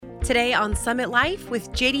Today on Summit Life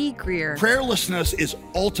with JD Greear. Prayerlessness is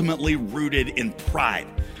ultimately rooted in pride.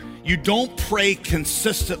 You don't pray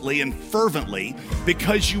consistently and fervently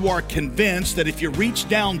because you are convinced that if you reach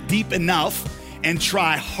down deep enough and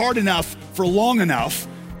try hard enough for long enough,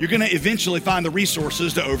 you're going to eventually find the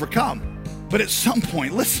resources to overcome. But at some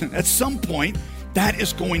point, that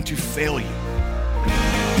is going to fail you.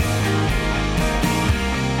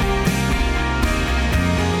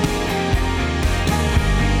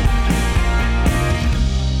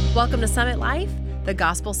 Welcome to Summit Life, the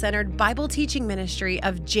gospel-centered Bible teaching ministry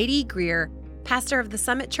of JD Greear, pastor of the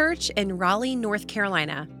Summit Church in Raleigh, North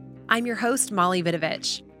Carolina. I'm your host, Molly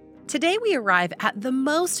Vidovich. Today we arrive at the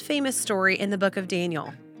most famous story in the book of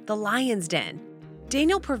Daniel, the lion's den.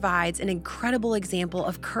 Daniel provides an incredible example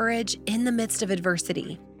of courage in the midst of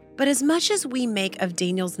adversity. But as much as we make of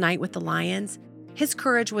Daniel's night with the lions, his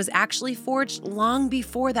courage was actually forged long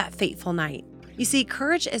before that fateful night. You see,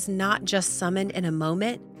 courage is not just summoned in a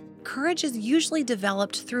moment. Courage is usually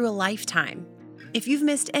developed through a lifetime. If you've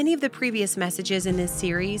missed any of the previous messages in this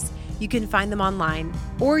series, you can find them online,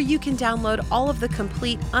 or you can download all of the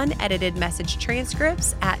complete unedited message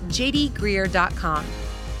transcripts at jdgreear.com.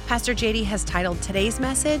 Pastor JD has titled today's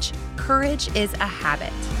message, Courage is a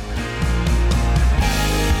Habit.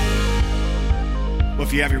 Well,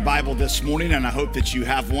 if you have your Bible this morning, and I hope that you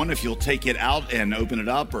have one, if you'll take it out and open it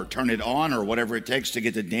up or turn it on or whatever it takes to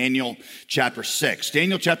get to Daniel chapter 6.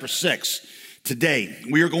 Daniel chapter 6. Today,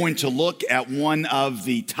 we are going to look at one of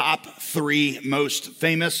the top 3 most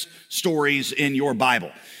famous stories in your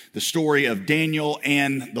Bible, the story of Daniel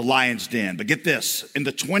and the lion's den. But get this, in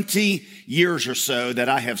the 20 years or so that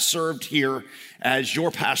I have served here as your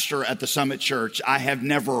pastor at the Summit Church, I have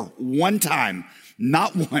never one time,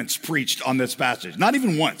 not once, preached on this passage. Not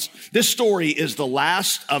even once. This story is the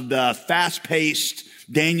last of the fast-paced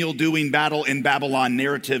Daniel doing battle in Babylon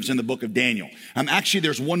narratives in the book of Daniel. Actually,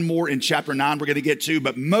 there's one more in chapter 9 we're going to get to,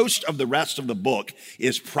 but most of the rest of the book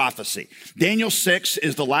is prophecy. Daniel 6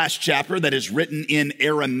 is the last chapter that is written in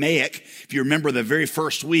Aramaic. If you remember the very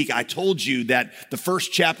first week, I told you that the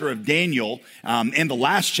first chapter of Daniel and the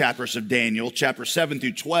last chapters of Daniel, chapters 7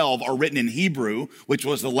 through 12, are written in Hebrew, which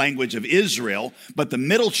was the language of Israel, but the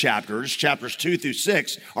middle chapters, chapters 2 through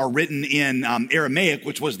 6, are written in Aramaic,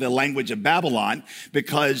 which was the language of Babylon,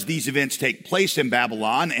 because these events take place in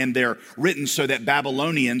Babylon and they're written so that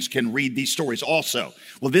Babylonians can read these stories also.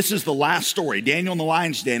 Well, this is the last story. Daniel and the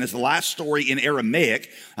lion's den is the last story in Aramaic.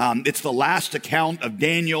 It's the last account of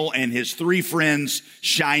Daniel and his 3 friends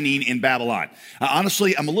shining in Babylon.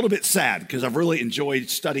 Honestly, I'm a little bit sad because I've really enjoyed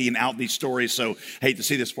studying out these stories, so hate to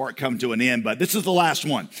see this part come to an end, but this is the last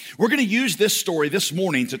one. We're going to use this story this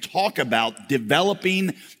morning to talk about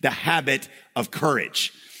developing the habit of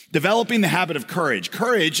courage. Developing the habit of courage.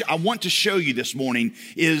 Courage, I want to show you this morning,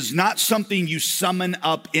 is not something you summon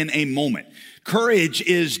up in a moment. Courage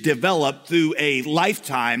is developed through a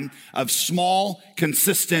lifetime of small,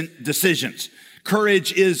 consistent decisions.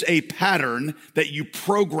 Courage is a pattern that you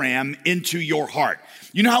program into your heart.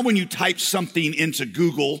 You know how when you type something into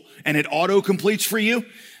Google and it auto-completes for you?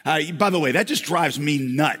 By the way, that just drives me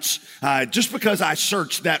nuts. Just because I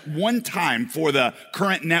searched that one time for the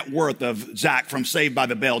current net worth of Zach from Saved by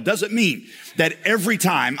the Bell doesn't mean that every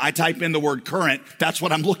time I type in the word current, that's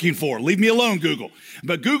what I'm looking for. Leave me alone, Google.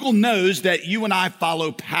 But Google knows that you and I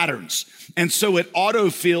follow patterns. And so it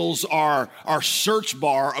autofills our search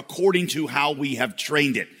bar according to how we have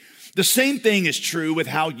trained it. The same thing is true with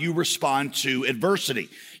how you respond to adversity.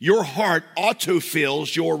 Your heart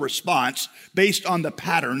autofills your response based on the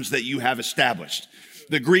patterns that you have established.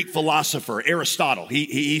 The Greek philosopher Aristotle,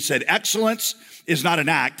 he said, excellence is not an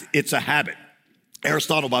act, it's a habit.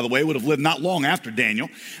 Aristotle, by the way, would have lived not long after Daniel.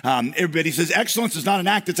 Everybody says excellence is not an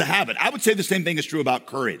act, it's a habit. I would say the same thing is true about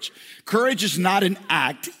courage. Courage is not an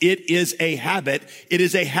act, it is a habit. It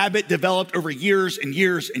is a habit developed over years and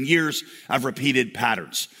years and years of repeated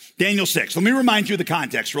patterns. Daniel 6. Let me remind you of the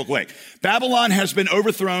context real quick. Babylon has been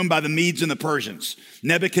overthrown by the Medes and the Persians.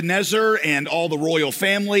 Nebuchadnezzar and all the royal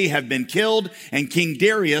family have been killed, and King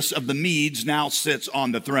Darius of the Medes now sits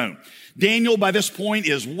on the throne. Daniel, by this point,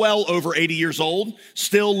 is well over 80 years old,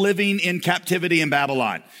 still living in captivity in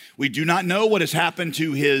Babylon. We do not know what has happened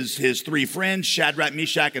to his 3 friends, Shadrach,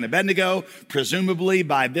 Meshach, and Abednego. Presumably,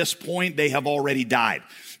 by this point, they have already died.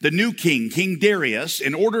 The new king, King Darius,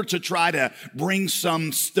 in order to try to bring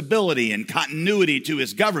some stability and continuity to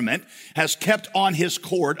his government, has kept on his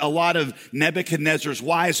court a lot of Nebuchadnezzar's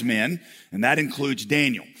wise men, and that includes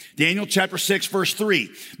Daniel. Daniel chapter 6, verse 3.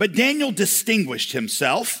 But Daniel distinguished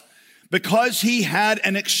himself Because he had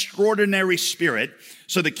an extraordinary spirit,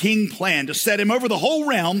 so the king planned to set him over the whole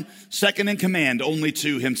realm, second in command only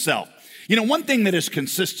to himself. You know, one thing that is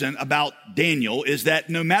consistent about Daniel is that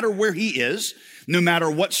no matter where he is, no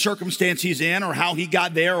matter what circumstance he's in or how he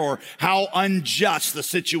got there or how unjust the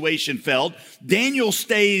situation felt, Daniel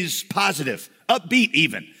stays positive, upbeat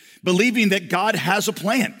even, believing that God has a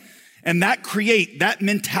plan. And that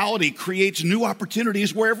mentality creates new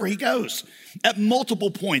opportunities wherever he goes. At multiple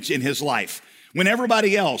points in his life, when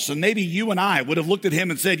everybody else, and maybe you and I, would have looked at him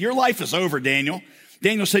and said, your life is over, Daniel.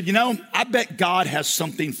 Daniel said, you know, I bet God has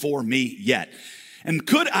something for me yet. And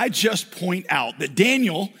could I just point out that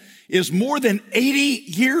Daniel is more than 80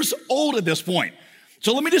 years old at this point.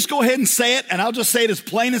 So let me just go ahead and say it, and I'll just say it as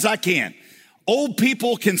plain as I can. Old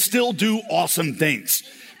people can still do awesome things.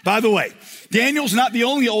 By the way, Daniel's not the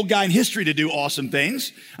only old guy in history to do awesome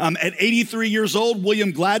things. At 83 years old,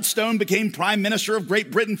 William Gladstone became Prime Minister of Great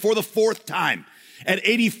Britain for the 4th time. At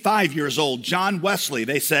 85 years old, John Wesley,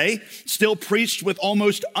 they say, still preached with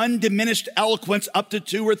almost undiminished eloquence up to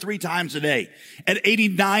 2 or 3 times a day. At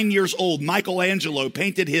 89 years old, Michelangelo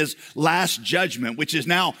painted his Last Judgment, which is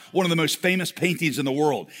now one of the most famous paintings in the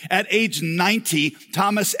world. At age 90,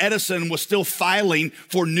 Thomas Edison was still filing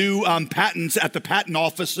for new patents at the patent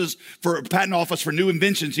office for new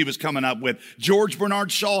inventions he was coming up with. George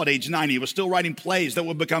Bernard Shaw at age 90 was still writing plays that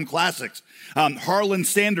would become classics. Harlan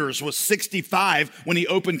Sanders was 65 when he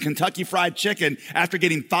opened Kentucky Fried Chicken after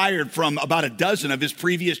getting fired from about a dozen of his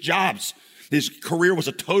previous jobs. His career was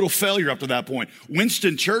a total failure up to that point.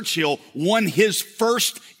 Winston Churchill won his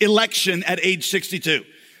first election at age 62.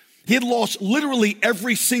 He had lost literally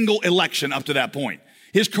every single election up to that point.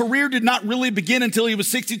 His career did not really begin until he was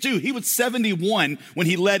 62. He was 71 when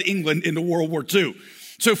he led England into World War II.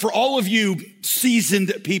 So for all of you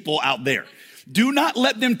seasoned people out there, do not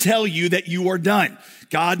let them tell you that you are done.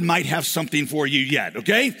 God might have something for you yet,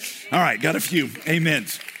 okay? All right, got a few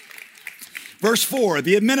amens. Verse 4,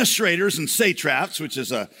 the administrators and satraps, which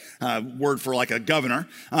is a word for like a governor,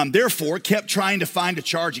 therefore kept trying to find a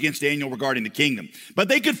charge against Daniel regarding the kingdom. But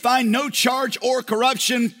they could find no charge or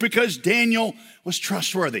corruption because Daniel was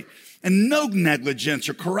trustworthy. And no negligence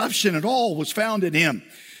or corruption at all was found in him.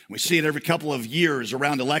 We see it every couple of years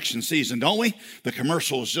around election season, don't we? The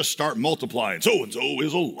commercials just start multiplying. So-and-so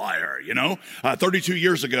is a liar, you know? 32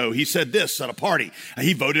 years ago, he said this at a party.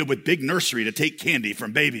 He voted with Big Nursery to take candy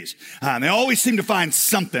from babies. They always seem to find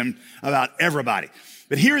something about everybody.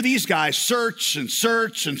 But here these guys search and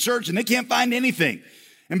search and search, and they can't find anything.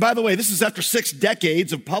 And by the way, this is after 6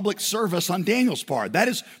 decades of public service on Daniel's part. That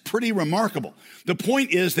is pretty remarkable. The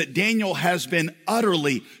point is that Daniel has been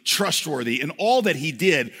utterly trustworthy in all that he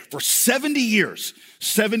did for 70 years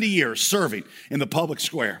serving in the public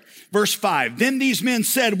square. Verse 5, then these men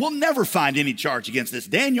said, we'll never find any charge against this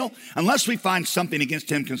Daniel unless we find something against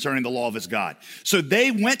him concerning the law of his God. So they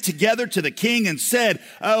went together to the king and said,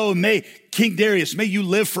 King Darius, may you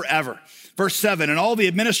live forever. Verse 7, and all the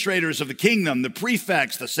administrators of the kingdom, the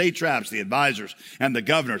prefects, the satraps, the advisors, and the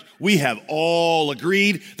governors, we have all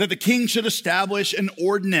agreed that the king should establish an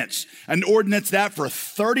ordinance that for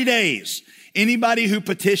 30 days, anybody who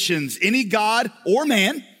petitions any god or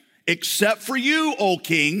man, except for you, O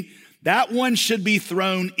king, that one should be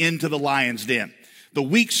thrown into the lion's den. The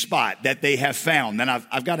weak spot that they have found, and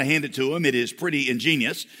I've got to hand it to them, it is pretty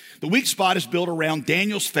ingenious. The weak spot is built around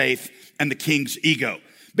Daniel's faith and the king's ego.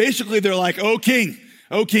 Basically, they're like, oh, king,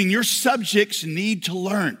 your subjects need to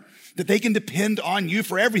learn that they can depend on you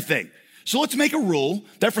for everything. So let's make a rule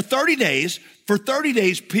that for 30 days,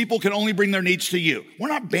 people can only bring their needs to you. We're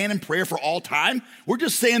not banning prayer for all time. We're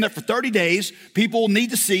just saying that for 30 days, people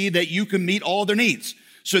need to see that you can meet all their needs.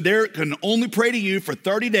 So they can only pray to you for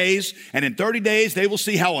 30 days, and in 30 days, they will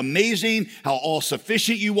see how amazing, how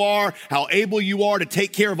all-sufficient you are, how able you are to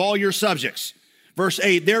take care of all your subjects. Verse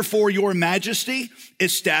 8, therefore, your majesty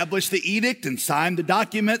establish the edict and sign the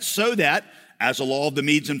document so that, as a law of the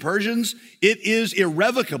Medes and Persians, it is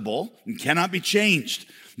irrevocable and cannot be changed.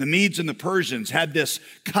 The Medes and the Persians had this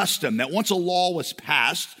custom that once a law was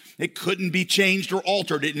passed, it couldn't be changed or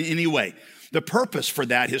altered in any way. The purpose for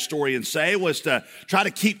that, historians say, was to try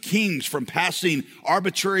to keep kings from passing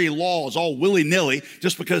arbitrary laws all willy-nilly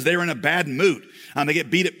just because they were in a bad mood. They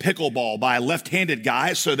get beat at pickleball by a left-handed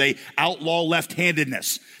guy, so they outlaw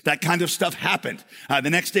left-handedness. That kind of stuff happened. The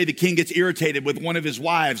next day, the king gets irritated with one of his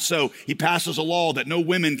wives, so he passes a law that no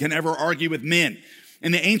women can ever argue with men.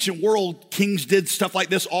 In the ancient world, kings did stuff like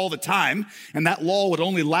this all the time, and that law would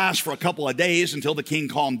only last for a couple of days until the king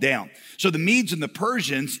calmed down. So the Medes and the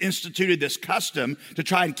Persians instituted this custom to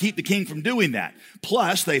try and keep the king from doing that.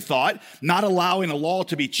 Plus, they thought not allowing a law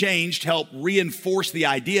to be changed helped reinforce the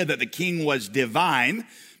idea that the king was divine,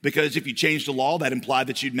 because if you changed the law, that implied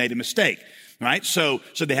that you'd made a mistake. Right? So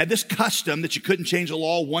they had this custom that you couldn't change the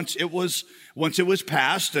law once it was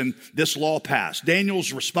passed, and this law passed.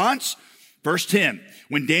 Daniel's response, verse 10,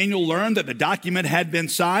 when Daniel learned that the document had been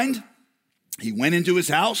signed, he went into his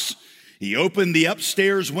house, he opened the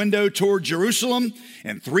upstairs window toward Jerusalem,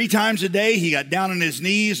 and 3 times a day he got down on his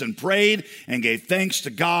knees and prayed and gave thanks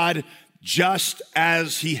to God just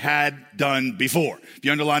as he had done before. If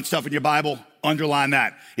you underline stuff in your Bible, underline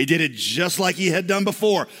that. He did it just like he had done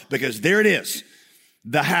before, because there it is,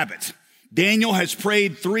 the habit. Daniel has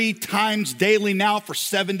prayed 3 times daily now for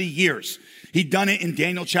 70 years. He'd done it in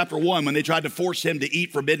Daniel chapter 1 when they tried to force him to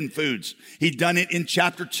eat forbidden foods. He'd done it in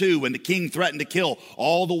chapter 2 when the king threatened to kill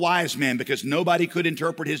all the wise men because nobody could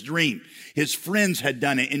interpret his dream. His friends had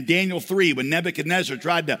done it in Daniel 3 when Nebuchadnezzar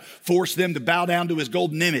tried to force them to bow down to his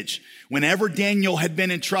golden image. Whenever Daniel had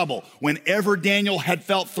been in trouble, whenever Daniel had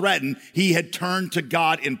felt threatened, he had turned to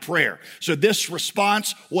God in prayer. So this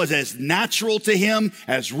response was as natural to him,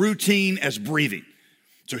 as routine as breathing.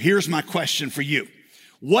 So here's my question for you.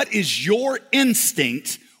 What is your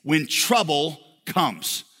instinct when trouble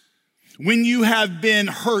comes? When you have been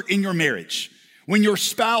hurt in your marriage, when your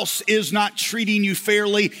spouse is not treating you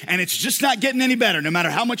fairly and it's just not getting any better, no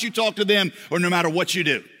matter how much you talk to them or no matter what you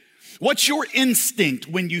do. What's your instinct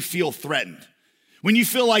when you feel threatened? When you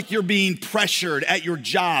feel like you're being pressured at your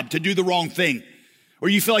job to do the wrong thing? Or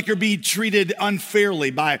you feel like you're being treated unfairly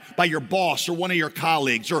by your boss or one of your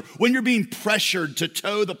colleagues, or when you're being pressured to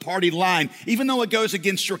toe the party line, even though it goes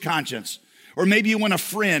against your conscience. Or maybe when a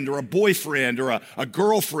friend or a boyfriend or a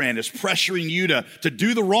girlfriend is pressuring you to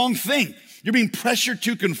do the wrong thing. You're being pressured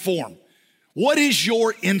to conform. What is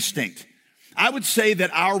your instinct? I would say that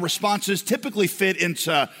our responses typically fit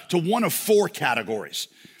into one of 4 categories.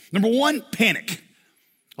 Number 1, panic.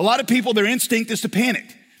 A lot of people, their instinct is to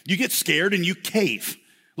panic. You get scared and you cave.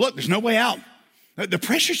 Look, there's no way out. The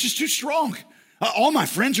pressure's just too strong. All my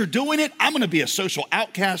friends are doing it. I'm going to be a social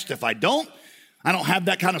outcast if I don't. I don't have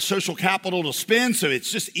that kind of social capital to spend, so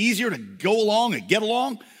it's just easier to go along and get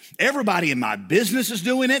along. Everybody in my business is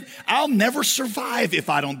doing it. I'll never survive if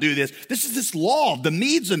I don't do this. This is this law of the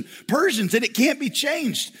Medes and Persians, and it can't be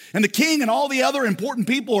changed. And the king and all the other important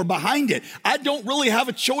people are behind it. I don't really have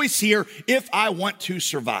a choice here if I want to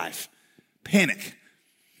survive. Panic.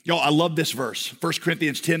 Y'all, I love this verse, 1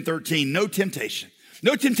 Corinthians 10:13.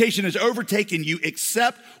 No temptation has overtaken you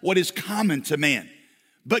except what is common to man.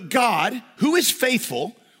 But God, who is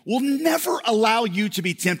faithful, will never allow you to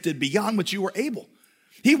be tempted beyond what you are able.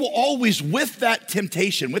 He will always, with that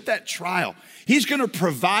temptation, with that trial, he's going to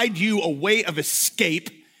provide you a way of escape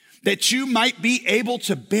that you might be able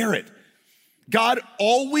to bear it. God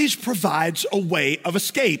always provides a way of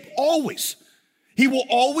escape, always. He will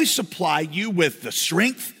always supply you with the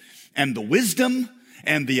strength and the wisdom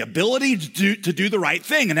and the ability to do the right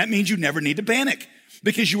thing. And that means you never need to panic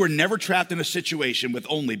because you are never trapped in a situation with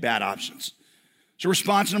only bad options. So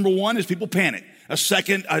response number 1 is people panic. A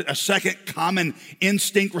second common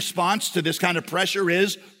instinct response to this kind of pressure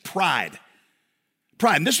is pride.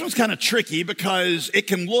 Pride. And this one's kind of tricky because it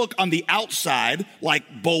can look on the outside like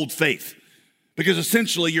bold faith. Because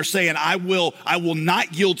essentially you're saying, I will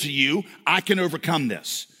not yield to you. I can overcome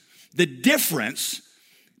this. The difference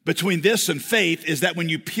between this and faith is that when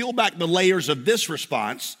you peel back the layers of this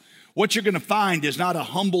response, what you're going to find is not a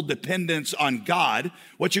humble dependence on God.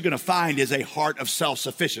 What you're going to find is a heart of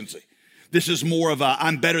self-sufficiency. This is more of a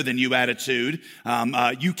I'm better than you attitude,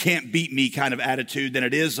 you can't beat me kind of attitude than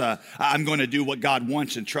it is I'm going to do what God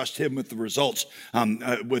wants and trust him with the results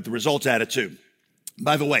attitude.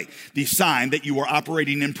 By the way, the sign that you are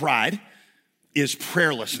operating in pride is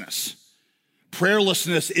prayerlessness.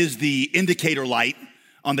 Prayerlessness is the indicator light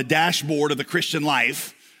on the dashboard of the Christian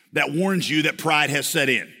life that warns you that pride has set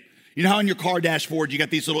in. You know how in your car dashboard you got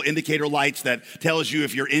these little indicator lights that tells you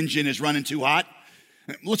if your engine is running too hot?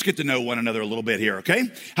 Let's get to know one another a little bit here, okay?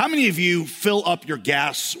 How many of you fill up your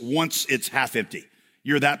gas once it's half empty?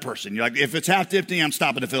 You're that person. You're like, if it's half empty, I'm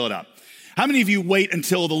stopping to fill it up. How many of you wait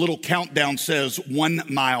until the little countdown says 1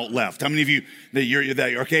 mile left? How many of you, you're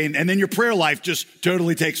that, okay? And then your prayer life just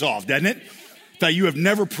totally takes off, doesn't it? That you have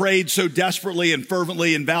never prayed so desperately and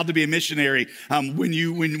fervently and vowed to be a missionary when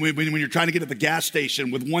you're trying to get at the gas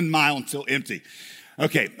station with 1 mile until empty.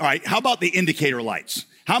 Okay, all right. How about the indicator lights?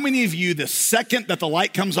 How many of you, the second that the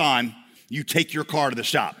light comes on, you take your car to the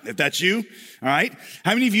shop. If that's you, all right?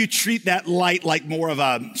 How many of you treat that light like more of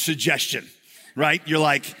a suggestion, right? You're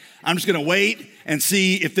like, I'm just gonna wait and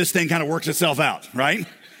see if this thing kind of works itself out, right?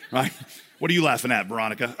 Right? What are you laughing at,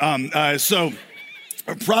 Veronica? So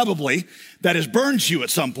probably that has burned you at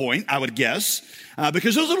some point, I would guess,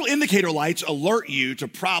 because those little indicator lights alert you to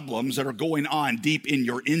problems that are going on deep in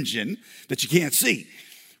your engine that you can't see.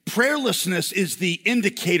 Prayerlessness is the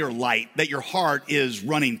indicator light that your heart is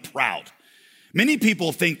running proud. Many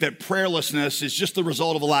people think that prayerlessness is just the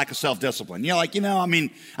result of a lack of self-discipline. You're like,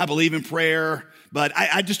 I believe in prayer, but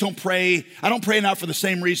I just don't pray. I don't pray enough for the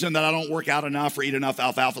same reason that I don't work out enough or eat enough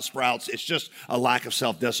alfalfa sprouts. It's just a lack of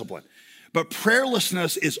self-discipline. But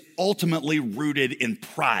prayerlessness is ultimately rooted in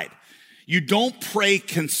pride. You don't pray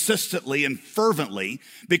consistently and fervently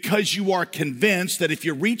because you are convinced that if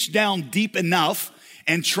you reach down deep enough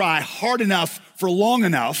and try hard enough for long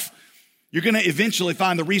enough, you're going to eventually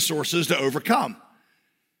find the resources to overcome.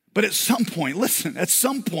 But at some point,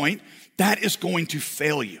 that is going to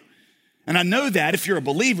fail you. And I know that if you're a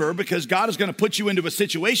believer, because God is going to put you into a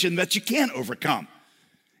situation that you can't overcome.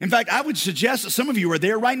 In fact, I would suggest that some of you are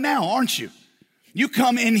there right now, aren't you? You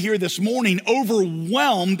come in here this morning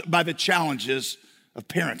overwhelmed by the challenges of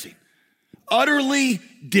parenting, utterly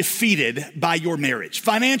defeated by your marriage,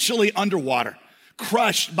 financially underwater,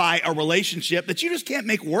 crushed by a relationship that you just can't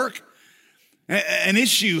make work. An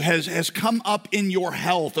issue has come up in your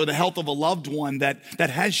health or the health of a loved one that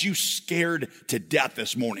has you scared to death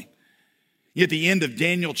this morning. At the end of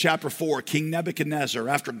Daniel chapter 4, King Nebuchadnezzar,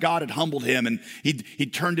 after God had humbled him and he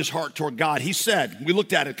turned his heart toward God, he said, we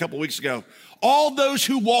looked at it a couple weeks ago, all those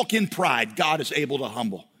who walk in pride, God is able to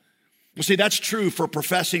humble. Well, see, that's true for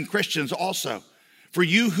professing Christians also. For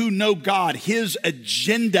you who know God, his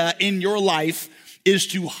agenda in your life is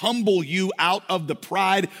to humble you out of the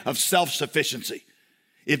pride of self-sufficiency.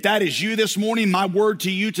 If that is you this morning, my word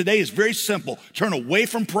to you today is very simple. Turn away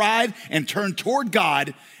from pride and turn toward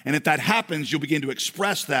God. And if that happens, you'll begin to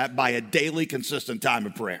express that by a daily, consistent time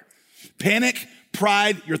of prayer. Panic,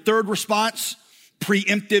 pride, your third response,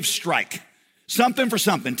 preemptive strike. Something for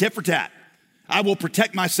something, tit for tat. I will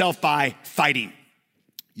protect myself by fighting.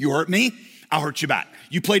 You hurt me, I'll hurt you back.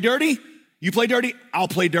 You play dirty, I'll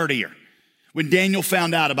play dirtier. When Daniel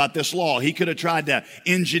found out about this law, he could have tried to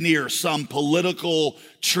engineer some political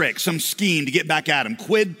trick, some scheme to get back at him.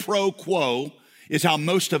 Quid pro quo is how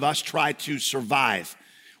most of us try to survive.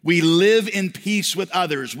 We live in peace with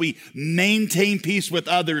others. We maintain peace with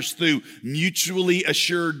others through mutually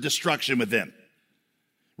assured destruction with them.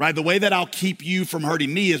 Right? The way that I'll keep you from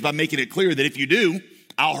hurting me is by making it clear that if you do,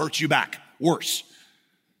 I'll hurt you back. Worse.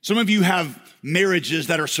 Some of you have marriages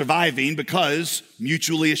that are surviving because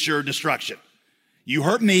mutually assured destruction. You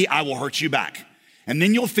hurt me, I will hurt you back. And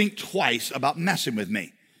then you'll think twice about messing with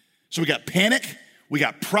me. So we got panic, we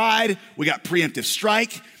got pride, we got preemptive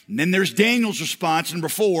strike, and then there's Daniel's response, number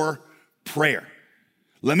 4, prayer.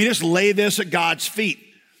 Let me just lay this at God's feet.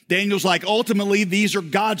 Daniel's like, ultimately, these are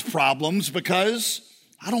God's problems because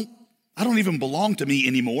I don't even belong to me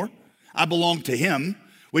anymore. I belong to him,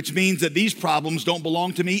 which means that these problems don't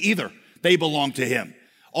belong to me either. They belong to him.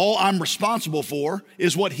 All I'm responsible for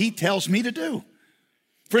is what he tells me to do.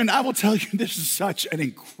 Friend, I will tell you, this is such an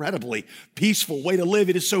incredibly peaceful way to live.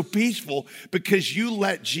 It is so peaceful because you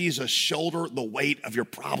let Jesus shoulder the weight of your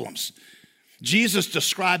problems. Jesus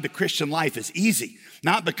described the Christian life as easy,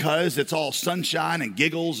 not because it's all sunshine and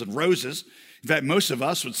giggles and roses. In fact, most of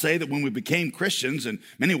us would say that when we became Christians, in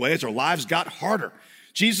many ways, our lives got harder.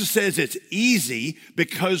 Jesus says it's easy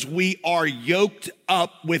because we are yoked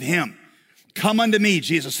up with him. Come unto me,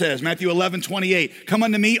 Jesus says, Matthew 11:28. Come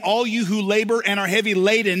unto me, all you who labor and are heavy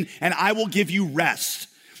laden, and I will give you rest.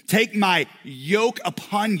 Take my yoke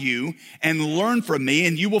upon you and learn from me,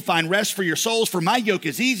 and you will find rest for your souls, for my yoke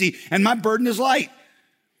is easy and my burden is light.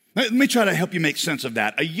 Let me try to help you make sense of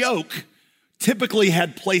that. A yoke typically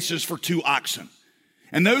had places for 2 oxen,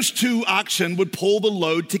 and those 2 oxen would pull the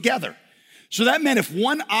load together. So that meant if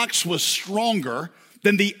one ox was stronger,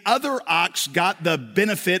 then the other ox got the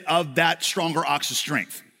benefit of that stronger ox's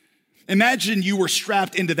strength. Imagine you were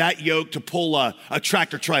strapped into that yoke to pull a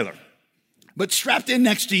tractor trailer. But strapped in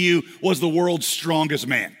next to you was the world's strongest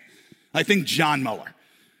man. I think John Muller.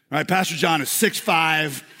 All right, Pastor John is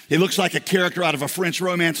 6'5". He looks like a character out of a French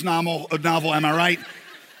romance novel, am I right?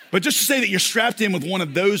 But just to say that you're strapped in with one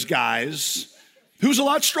of those guys who's a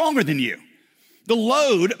lot stronger than you. The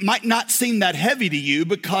load might not seem that heavy to you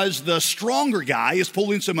because the stronger guy is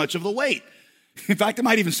pulling so much of the weight. In fact, it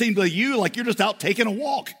might even seem to you like you're just out taking a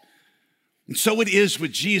walk. And so it is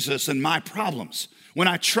with Jesus and my problems. When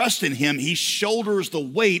I trust in him, he shoulders the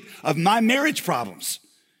weight of my marriage problems.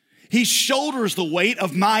 He shoulders the weight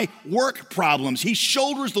of my work problems. He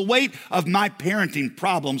shoulders the weight of my parenting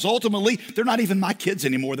problems. Ultimately, they're not even my kids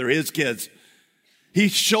anymore. They're his kids. He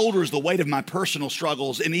shoulders the weight of my personal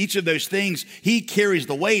struggles. In each of those things, he carries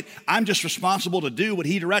the weight. I'm just responsible to do what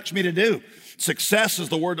he directs me to do. Success is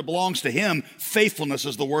the word that belongs to him. Faithfulness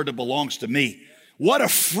is the word that belongs to me. What a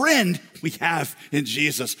friend we have in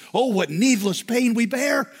Jesus. Oh, what needless pain we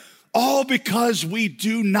bear. All because we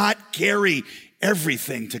do not carry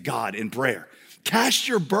everything to God in prayer. Cast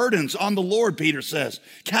your burdens on the Lord, Peter says.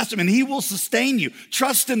 Cast them and he will sustain you.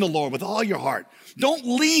 Trust in the Lord with all your heart. Don't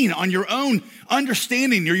lean on your own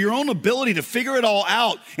understanding or your own ability to figure it all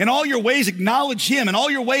out. In all your ways, acknowledge him. In all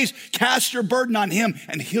your ways, cast your burden on him,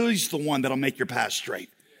 and he's the one that'll make your path straight.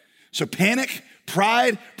 So panic,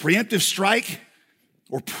 pride, preemptive strike,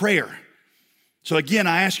 or prayer. So again,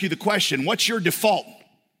 I ask you the question, what's your default?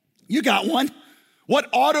 You got one.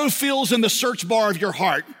 What autofills in the search bar of your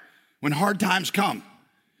heart when hard times come?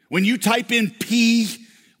 When you type in P,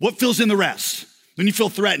 what fills in the rest? When you feel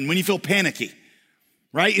threatened, when you feel panicky,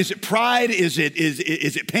 right? Is it pride? Is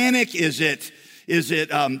it panic? Is it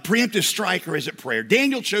preemptive strike, or is it prayer?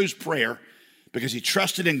 Daniel chose prayer because he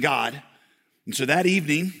trusted in God. And so that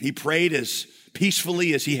evening, he prayed as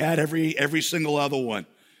peacefully as he had every single other one.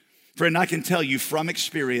 Friend, I can tell you from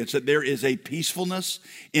experience that there is a peacefulness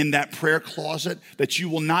in that prayer closet that you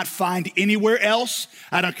will not find anywhere else.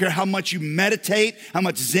 I don't care how much you meditate, how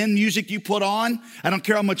much Zen music you put on. I don't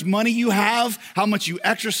care how much money you have, how much you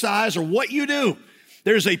exercise, or what you do.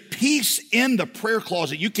 There's a peace in the prayer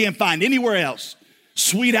closet you can't find anywhere else.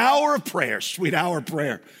 Sweet hour of prayer, sweet hour of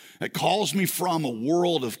prayer. That calls me from a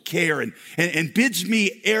world of care and bids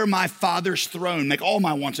me ere my Father's throne, make all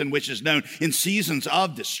my wants and wishes known. In seasons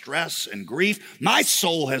of distress and grief, my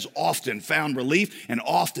soul has often found relief and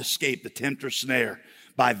oft escaped the tempter's snare.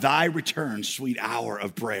 By thy return, sweet hour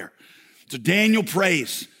of prayer. So Daniel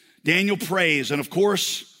prays, and of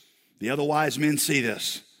course, the other wise men see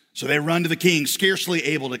this. So they run to the king, scarcely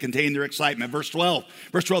able to contain their excitement. Verse 12,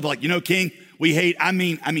 they're like, king,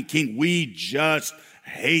 king, we just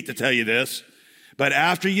hate to tell you this, but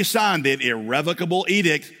after you signed the irrevocable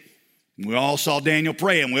edict, we all saw Daniel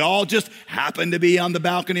pray, and we all just happened to be on the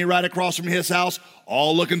balcony right across from his house,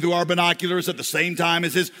 all looking through our binoculars at the same time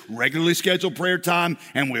as his regularly scheduled prayer time,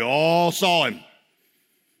 and we all saw him.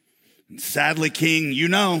 And sadly, king, you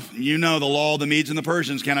know the law of the Medes and the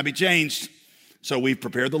Persians cannot be changed. So we've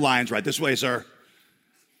prepared the lines right this way, sir.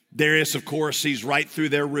 Darius, of course, sees right through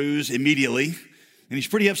their ruse immediately. And he's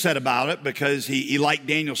pretty upset about it because he liked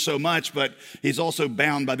Daniel so much, but he's also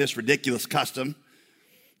bound by this ridiculous custom.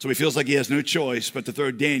 So he feels like he has no choice but to throw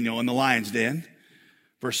Daniel in the lion's den.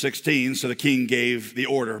 Verse 16, so the king gave the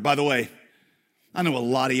order. By the way, I know a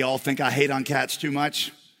lot of y'all think I hate on cats too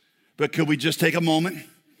much, but could we just take a moment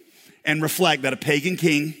and reflect that a pagan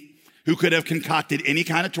king who could have concocted any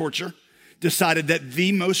kind of torture decided that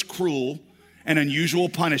the most cruel and unusual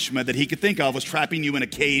punishment that he could think of was trapping you in a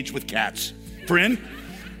cage with cats? Friend,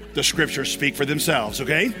 the scriptures speak for themselves,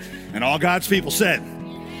 okay? And all God's people said,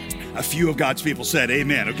 a few of God's people said,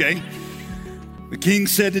 amen, okay? The king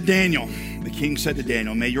said to Daniel,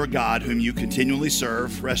 may your God, whom you continually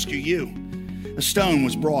serve, rescue you. A stone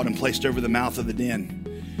was brought and placed over the mouth of the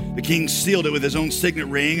den. The king sealed it with his own signet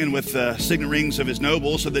ring and with the signet rings of his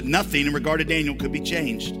nobles so that nothing in regard to Daniel could be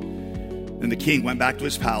changed. Then the king went back to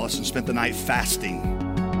his palace and spent the night fasting.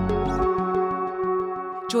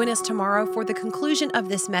 Join us tomorrow for the conclusion of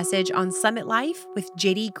this message on Summit Life with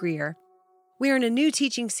J.D. Greear. We're in a new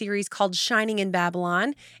teaching series called Shining in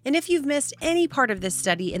Babylon, and if you've missed any part of this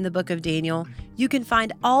study in the book of Daniel, you can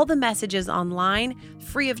find all the messages online,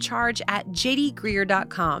 free of charge at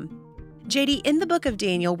jdgreear.com. JD, in the book of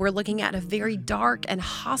Daniel, we're looking at a very dark and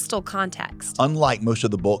hostile context. Unlike most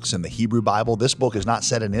of the books in the Hebrew Bible, this book is not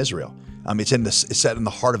set in Israel. It's set in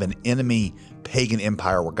the heart of an enemy pagan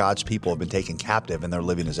empire where God's people have been taken captive and they're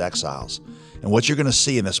living as exiles. And what you're going to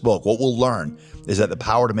see in this book, what we'll learn, is that the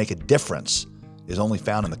power to make a difference is only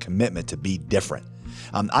found in the commitment to be different.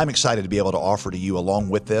 I'm excited to be able to offer to you, along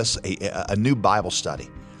with this, a new Bible study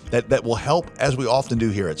that will help, as we often do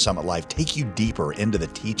here at Summit Life, take you deeper into the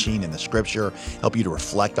teaching and the scripture, help you to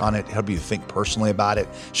reflect on it, help you to think personally about it,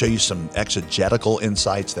 show you some exegetical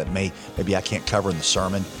insights that maybe I can't cover in the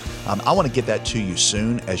sermon. I want to get that to you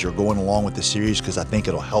soon as you're going along with the series, because I think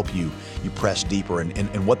it'll help you press deeper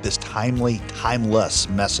in what this timeless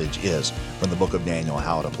message is from the book of Daniel and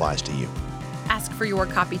how it applies to you. Ask for your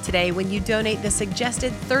copy today when you donate the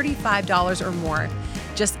suggested $35 or more.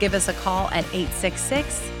 Just give us a call at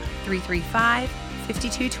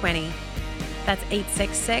 866-335-5220. That's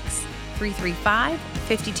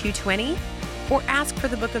 866-335-5220. or ask for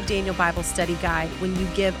the Book of Daniel Bible Study Guide when you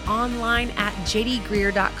give online at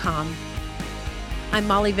jdgreer.com. I'm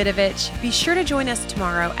Molly Vidovich. Be sure to join us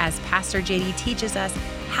tomorrow as Pastor JD teaches us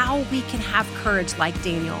how we can have courage like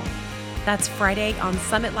Daniel. That's Friday on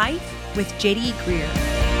Summit Life with JD Greer.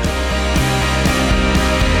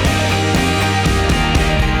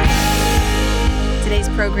 Today's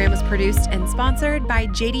program was produced and sponsored by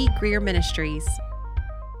JD Greer Ministries.